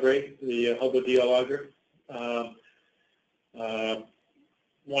calibrate the HOBO DL logger?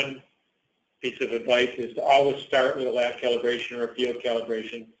 One piece of advice is to always start with a lab calibration or a field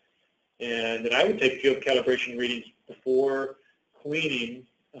calibration, and then I would take field calibration readings before cleaning.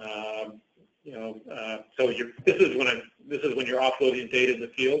 So this is when you're offloading data in the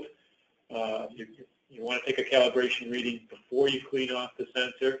field. You want to take a calibration reading before you clean off the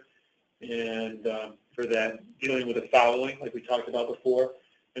sensor, and for that, dealing with the fouling, like we talked about before,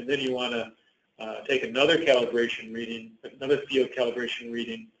 and then you want to take another calibration reading, another field calibration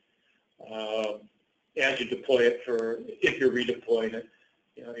reading, as you deploy it if you're redeploying it.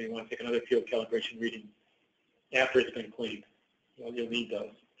 You want to take another field calibration reading after it's been cleaned. You'll need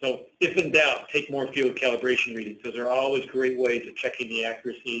those. So if in doubt, take more field calibration readings. Those are always great ways of checking the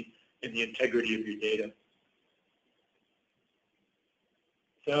accuracy and the integrity of your data.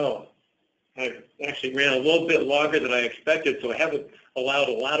 So I actually ran a little bit longer than I expected, so I haven't allowed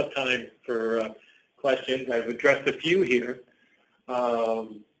a lot of time for questions. I've addressed a few here.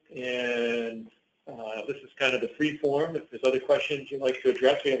 This is kind of the free form. If there's other questions you'd like to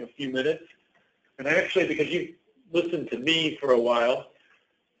address, we have a few minutes. And actually, because you've listened to me for a while,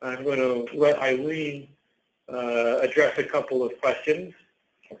 I'm going to let Eileen address a couple of questions.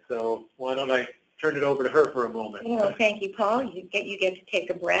 So why don't I turn it over to her for a moment. Well, thank you, Paul. You get to take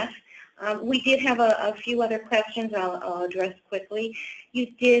a breath. We did have a few other questions I'll address quickly. You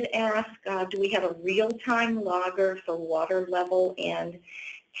did ask, do we have a real-time logger for water level and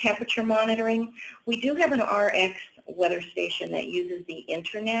temperature monitoring? We do have an RX weather station that uses the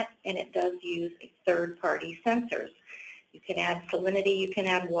internet, and it does use third-party sensors. You can add salinity, you can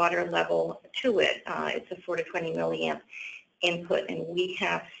add water level to it. It's a 4 to 20 milliamp input, and we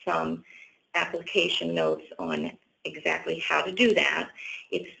have some application notes on exactly how to do that.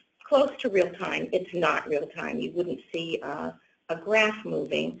 It's close to real time. It's not real time. You wouldn't see a graph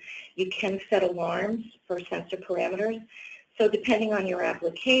moving. You can set alarms for sensor parameters. So depending on your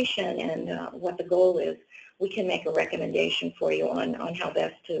application and what the goal is, we can make a recommendation for you on how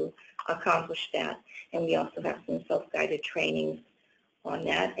best to accomplish that. And we also have some self-guided trainings on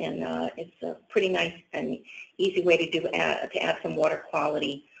that. And it's a pretty nice and easy way to add some water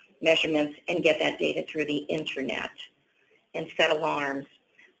quality measurements and get that data through the internet and set alarms.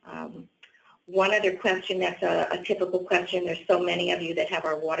 One other question that's a typical question, there's so many of you that have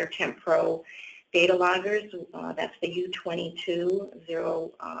our Water Temp Pro data loggers. That's the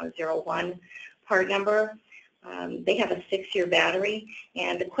U22001 part number. They have a 6-year battery,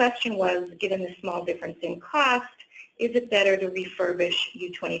 and the question was, given the small difference in cost, is it better to refurbish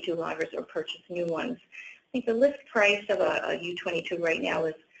U22 loggers or purchase new ones? I think the list price of a U22 right now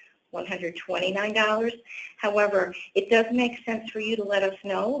is $129. However, it does make sense for you to let us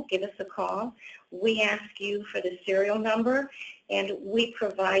know. Give us a call. We ask you for the serial number, and we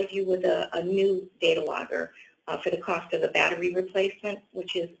provide you with a new data logger for the cost of the battery replacement,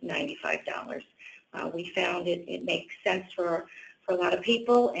 which is $95. We found it makes sense for a lot of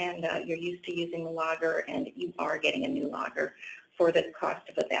people, and you're used to using the logger, and you are getting a new logger for the cost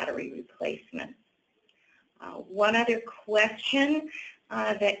of a battery replacement. One other question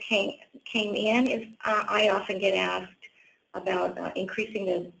that came in is I often get asked about increasing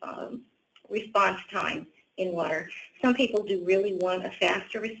the response time in water. Some people do really want a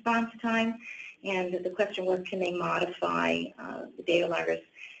faster response time, and the question was, can they modify the data loggers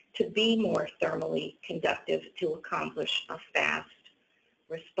to be more thermally conductive to accomplish a fast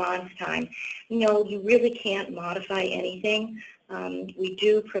response time? No, you really can't modify anything. We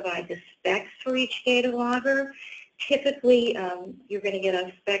do provide the specs for each data logger. Typically, you're going to get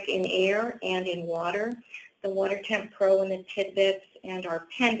a spec in air and in water. The Water Temp Pro and the Tidbits and our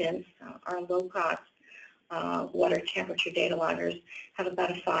pendants, our low-cost water temperature data loggers, have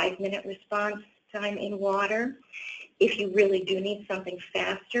about a 5-minute response time in water. If you really do need something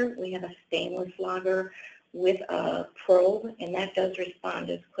faster, we have a stainless logger with a probe, and that does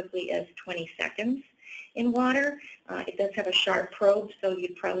respond as quickly as 20 seconds in water. It does have a sharp probe, so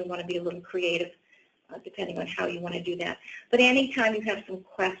you'd probably want to be a little creative depending on how you want to do that. But anytime you have some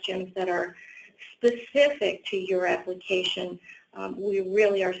questions that are specific to your application, we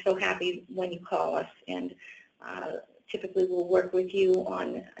really are so happy when you call us, and typically we'll work with you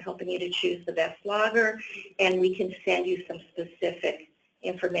on helping you to choose the best logger, and we can send you some specific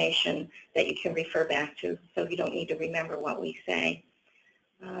information that you can refer back to, so you don't need to remember what we say.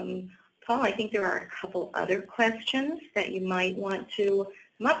 Paul, I think there are a couple other questions that you might want to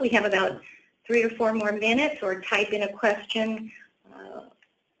come up. We have about 3 or 4 more minutes, or type in a question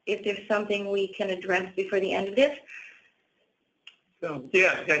if there's something we can address before the end of this. So,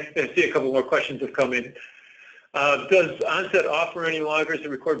 yeah, I see a couple more questions have come in. Does Onset offer any loggers that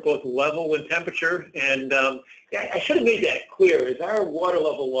record both level and temperature? And yeah, I should have made that clear, is our water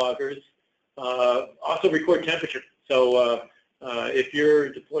level loggers also record temperature. So if you're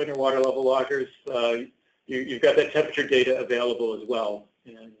deploying your water level loggers, you've got that temperature data available as well.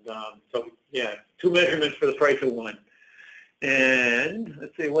 And so, yeah, 2 measurements for the price of 1. And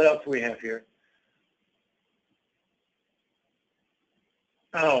let's see, what else do we have here?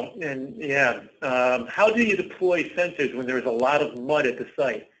 Oh, and yeah, how do you deploy sensors when there's a lot of mud at the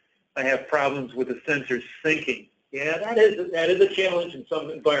site? I have problems with the sensors sinking. Yeah, that is a challenge in some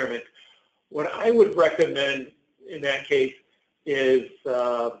environments. What I would recommend in that case is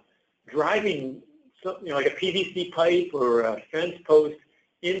driving something like a PVC pipe or a fence post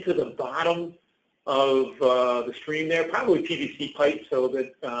into the bottom of the stream there, probably PVC pipe, so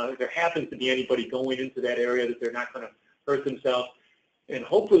that if there happens to be anybody going into that area, that they're not going to hurt themselves. And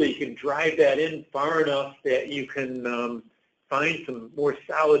hopefully you can drive that in far enough that you can find some more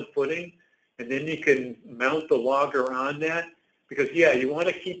solid footing, and then you can mount the logger on that. Because yeah, you want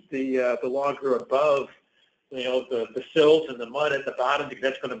to keep the logger above, you know, the silts and the mud at the bottom, because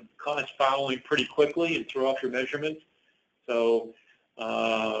that's going to cause fouling pretty quickly and throw off your measurements. So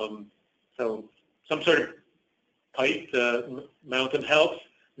so some sort of pipe to mount them helps.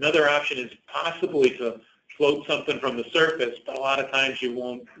 Another option is possibly to float something from the surface, but a lot of times you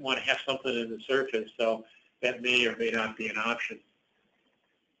won't want to have something in the surface, so that may or may not be an option.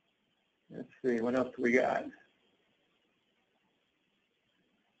 Let's see, what else do we got?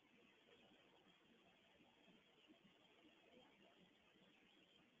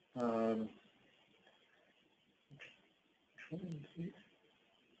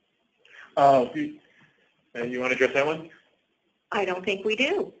 Oh, you want to address that one? I don't think we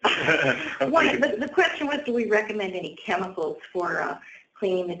do. Okay. The question was, do we recommend any chemicals for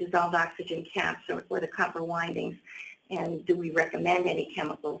cleaning the dissolved oxygen caps or the copper windings? And do we recommend any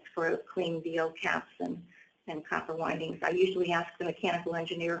chemicals for cleaning VO caps and copper windings? I usually ask the mechanical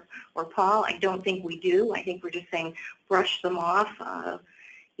engineer or Paul. I don't think we do. I think we're just saying brush them off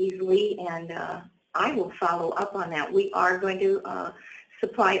easily, and I will follow up on that. We are going to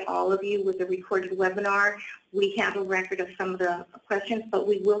supply all of you with a recorded webinar. We have a record of some of the questions, but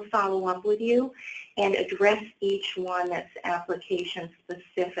we will follow up with you and address each one that's application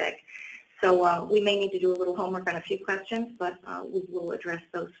specific. So we may need to do a little homework on a few questions, but we will address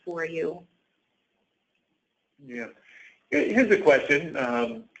those for you. Yeah. Here's a question.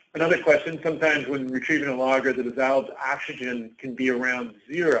 Another question, sometimes when retrieving a logger, the dissolved oxygen can be around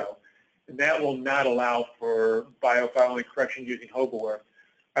 0, and that will not allow for biofouling correction using HOBO.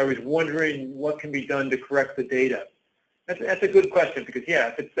 I was wondering what can be done to correct the data. That's a good question, because yeah,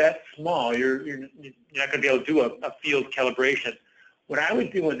 if it's that small, you're not going to be able to do a field calibration. What I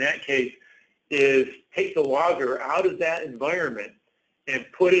would do in that case is take the logger out of that environment and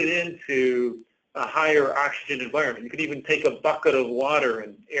put it into a higher oxygen environment. You could even take a bucket of water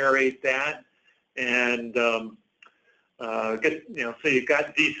and aerate that, and get, you know, so you've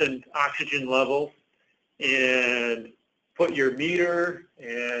got decent oxygen levels, and put your meter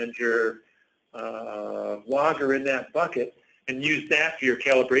and your logger in that bucket and use that for your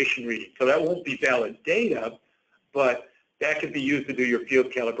calibration reading. So that won't be valid data, but that could be used to do your field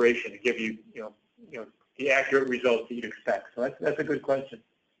calibration and give you, you know, the accurate results that you'd expect. So that's a good question.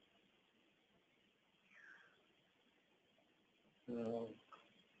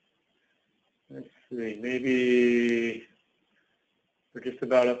 Let's see, maybe we're just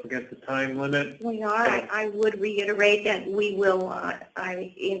about up against the time limit. We are. I would reiterate that we will,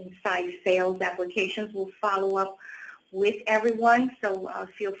 inside sales applications, will follow up with everyone. So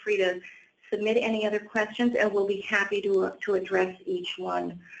feel free to submit any other questions, and we'll be happy to address each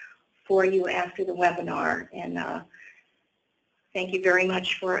one for you after the webinar. And thank you very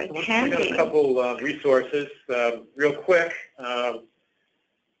much for attending. We got a couple resources real quick.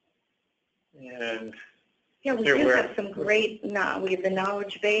 And yeah, we do have some great, we have the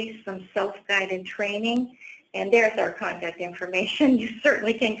knowledge base, some self-guided training, and there's our contact information. You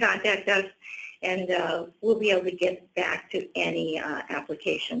certainly can contact us and we'll be able to get back to any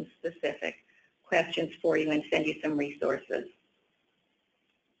application-specific questions for you and send you some resources.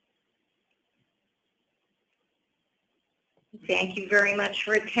 Thank you very much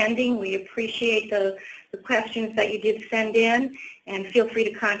for attending. We appreciate the questions that you did send in, and feel free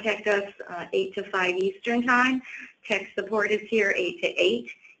to contact us 8 to 5 Eastern Time. Tech support is here 8 to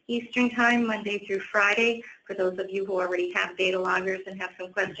 8 Eastern Time, Monday through Friday. For those of you who already have data loggers and have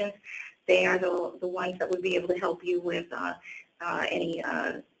some questions, they are the ones that would be able to help you with any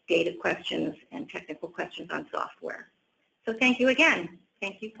data questions and technical questions on software. So thank you again.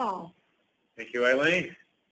 Thank you, Paul. Thank you, Eileen.